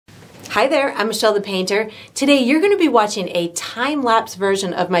Hi there, I'm Michelle the Painter. Today you're going to be watching a time-lapse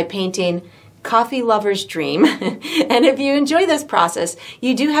version of my painting Coffee Lover's Dream. And if you enjoy this process,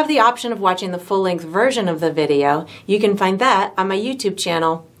 you do have the option of watching the full-length version of the video. You can find that on my YouTube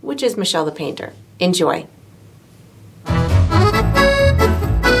channel, which is Michelle the Painter. Enjoy.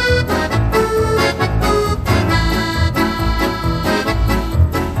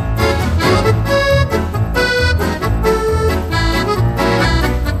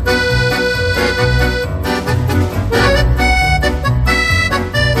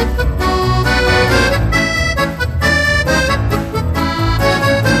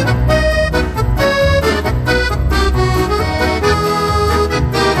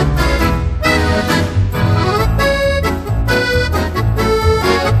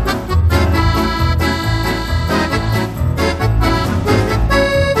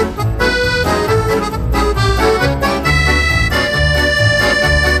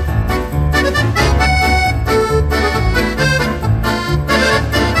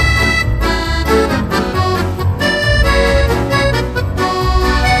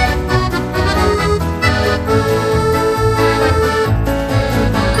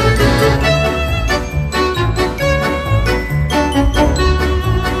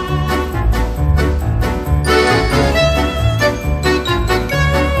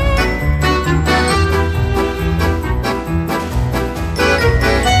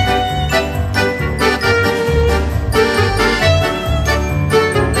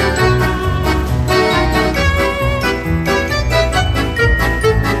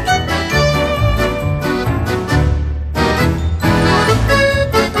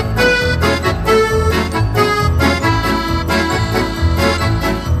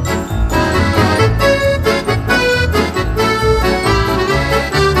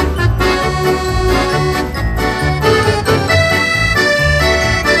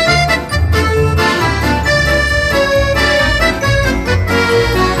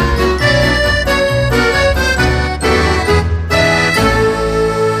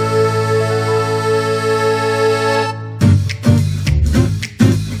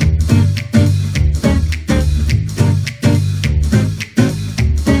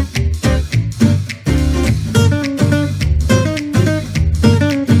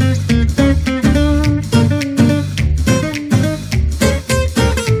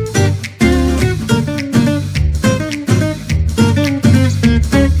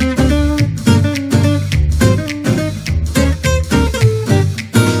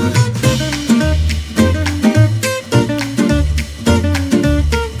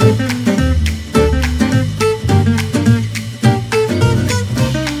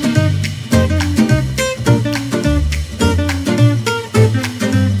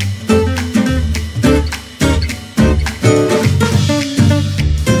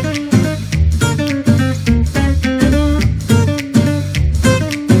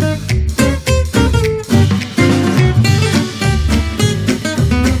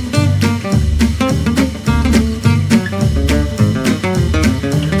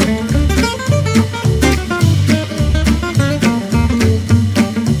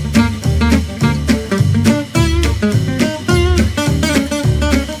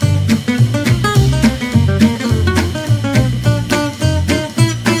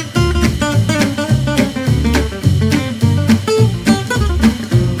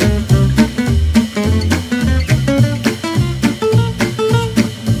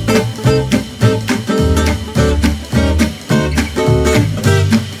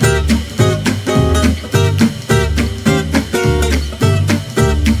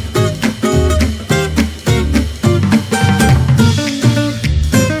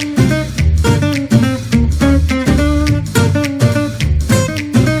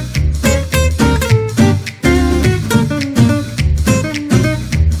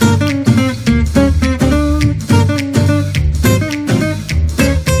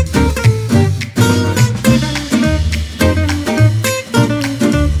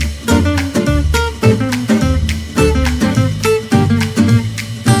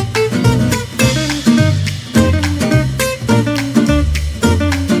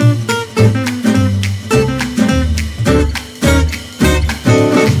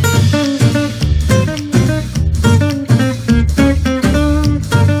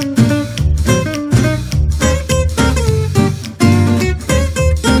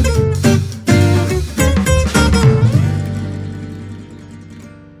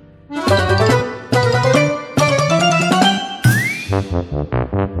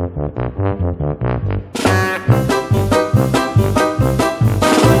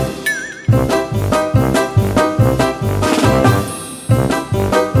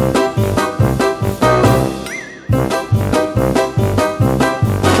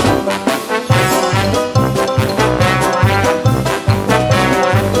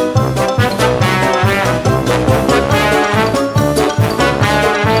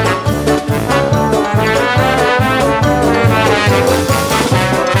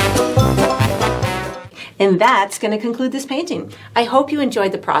 And that's going to conclude this painting. I hope you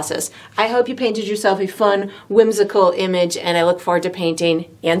enjoyed the process. I hope you painted yourself a fun, whimsical image, and I look forward to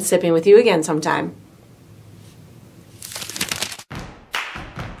painting and sipping with you again sometime.